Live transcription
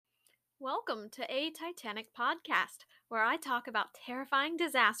Welcome to a Titanic podcast, where I talk about terrifying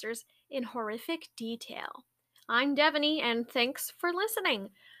disasters in horrific detail. I'm Devaney, and thanks for listening.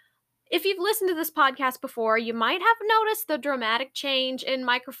 If you've listened to this podcast before, you might have noticed the dramatic change in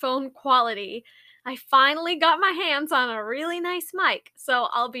microphone quality. I finally got my hands on a really nice mic, so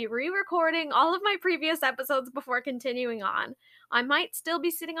I'll be re recording all of my previous episodes before continuing on. I might still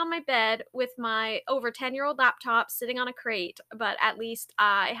be sitting on my bed with my over 10-year-old laptop sitting on a crate, but at least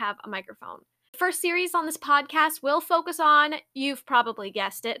I have a microphone. The first series on this podcast will focus on, you've probably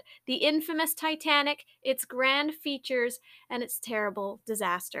guessed it, the infamous Titanic, its grand features, and its terrible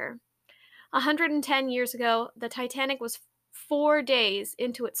disaster. 110 years ago, the Titanic was 4 days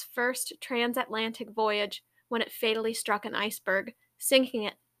into its first transatlantic voyage when it fatally struck an iceberg, sinking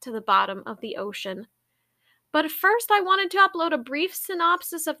it to the bottom of the ocean. But first, I wanted to upload a brief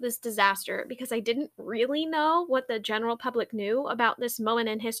synopsis of this disaster because I didn't really know what the general public knew about this moment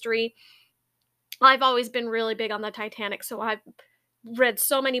in history. I've always been really big on the Titanic, so I've read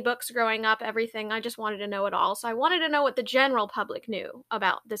so many books growing up, everything. I just wanted to know it all. So I wanted to know what the general public knew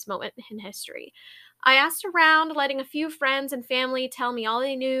about this moment in history. I asked around, letting a few friends and family tell me all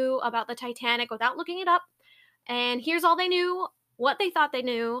they knew about the Titanic without looking it up. And here's all they knew, what they thought they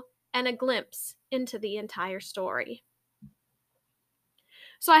knew, and a glimpse into the entire story.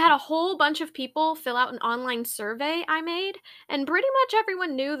 So I had a whole bunch of people fill out an online survey I made, and pretty much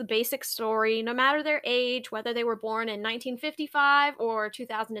everyone knew the basic story, no matter their age, whether they were born in 1955 or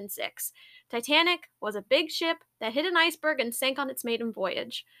 2006. Titanic was a big ship that hit an iceberg and sank on its maiden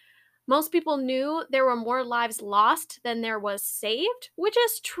voyage. Most people knew there were more lives lost than there was saved, which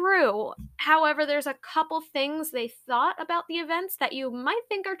is true. However, there's a couple things they thought about the events that you might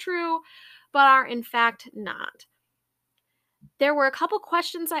think are true, but are in fact not. There were a couple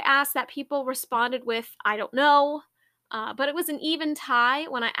questions I asked that people responded with, I don't know, but it was an even tie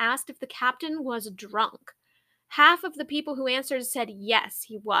when I asked if the captain was drunk. Half of the people who answered said yes,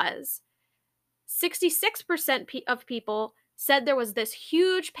 he was. 66% of people said there was this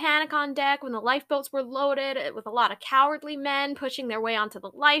huge panic on deck when the lifeboats were loaded, with a lot of cowardly men pushing their way onto the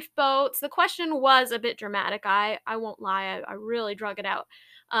lifeboats. The question was a bit dramatic, I won't lie, I really drug it out.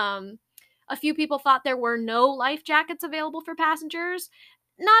 A few people thought there were no life jackets available for passengers.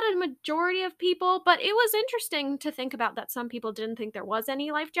 Not a majority of people, but it was interesting to think about that some people didn't think there was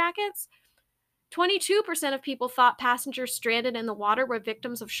any life jackets. 22% of people thought passengers stranded in the water were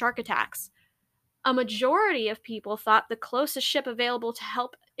victims of shark attacks. A majority of people thought the closest ship available to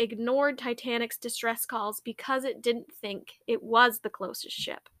help ignored Titanic's distress calls because it didn't think it was the closest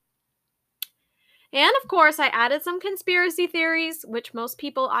ship. And of course, I added some conspiracy theories, which most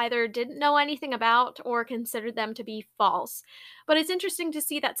people either didn't know anything about or considered them to be false. But it's interesting to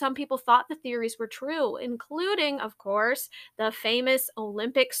see that some people thought the theories were true, including, of course, the famous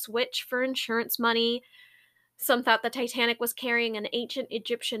Olympic switch for insurance money. Some thought the Titanic was carrying an ancient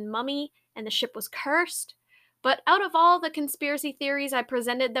Egyptian mummy and the ship was cursed. But out of all the conspiracy theories I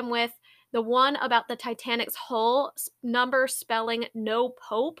presented them with, the one about the Titanic's hull number spelling no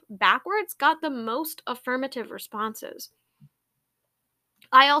pope backwards got the most affirmative responses.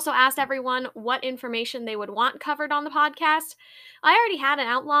 I also asked everyone what information they would want covered on the podcast. I already had an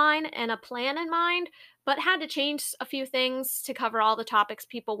outline and a plan in mind, but had to change a few things to cover all the topics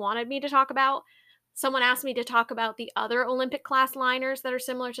people wanted me to talk about. Someone asked me to talk about the other Olympic class liners that are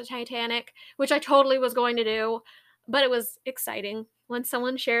similar to Titanic, which I totally was going to do, but it was exciting when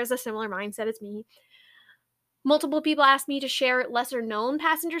someone shares a similar mindset as me. Multiple people asked me to share lesser known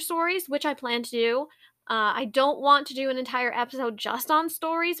passenger stories, which I plan to do. I don't want to do an entire episode just on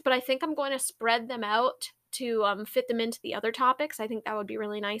stories, but I think I'm going to spread them out to fit them into the other topics. I think that would be a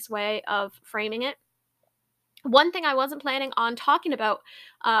really nice way of framing it. One thing I wasn't planning on talking about,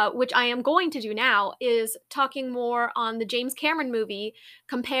 which I am going to do now, is talking more on the James Cameron movie,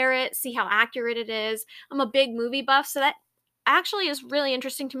 compare it, see how accurate it is. I'm a big movie buff, so that actually is really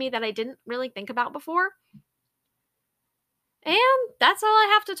interesting to me that I didn't really think about before. And that's all I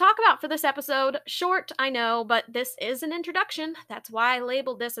have to talk about for this episode. Short, I know, but this is an introduction. That's why I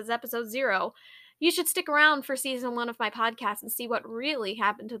labeled this as episode 0. You should stick around for season 1 of my podcast and see what really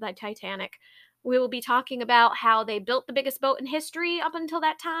happened to the Titanic. We will be talking about how they built the biggest boat in history up until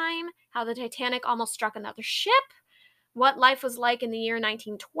that time, how the Titanic almost struck another ship, what life was like in the year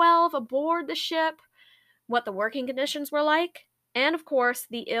 1912 aboard the ship, what the working conditions were like, and of course,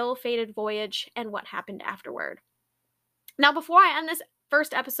 the ill-fated voyage and what happened afterward. Now, before I end this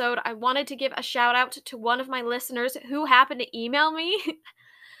first episode, I wanted to give a shout out to one of my listeners who happened to email me.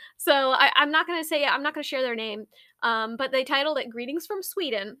 So I'm not going to share their name, but they titled it Greetings from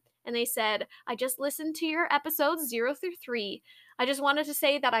Sweden. And they said, I just listened to your episodes 0 through 3. I just wanted to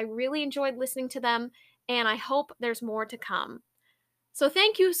say that I really enjoyed listening to them, and I hope there's more to come. So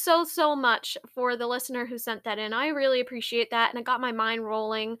thank you so, so much for the listener who sent that in. I really appreciate that, and it got my mind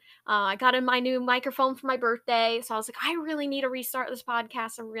rolling. I got in my new microphone for my birthday, so I was like, I really need to restart this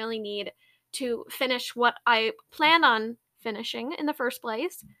podcast. I really need to finish what I planned on finishing in the first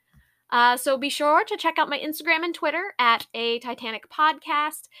place. So be sure to check out my Instagram and Twitter at a Titanic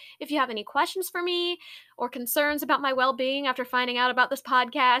podcast. If you have any questions for me or concerns about my well-being after finding out about this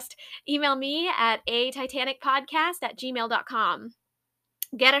podcast, email me at a titanicpodcast@gmail.com.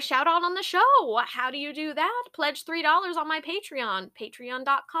 Get a shout out on the show. How do you do that? Pledge $3 on my Patreon,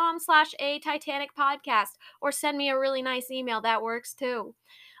 patreon.com/a Titanic podcast, or send me a really nice email. That works too.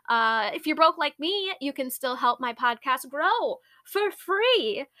 If you're broke like me, you can still help my podcast grow for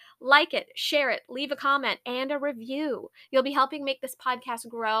free. Like it, share it, leave a comment, and a review. You'll be helping make this podcast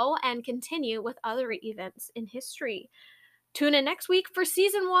grow and continue with other events in history. Tune in next week for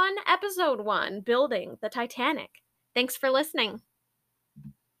Season 1, Episode 1, Building the Titanic. Thanks for listening.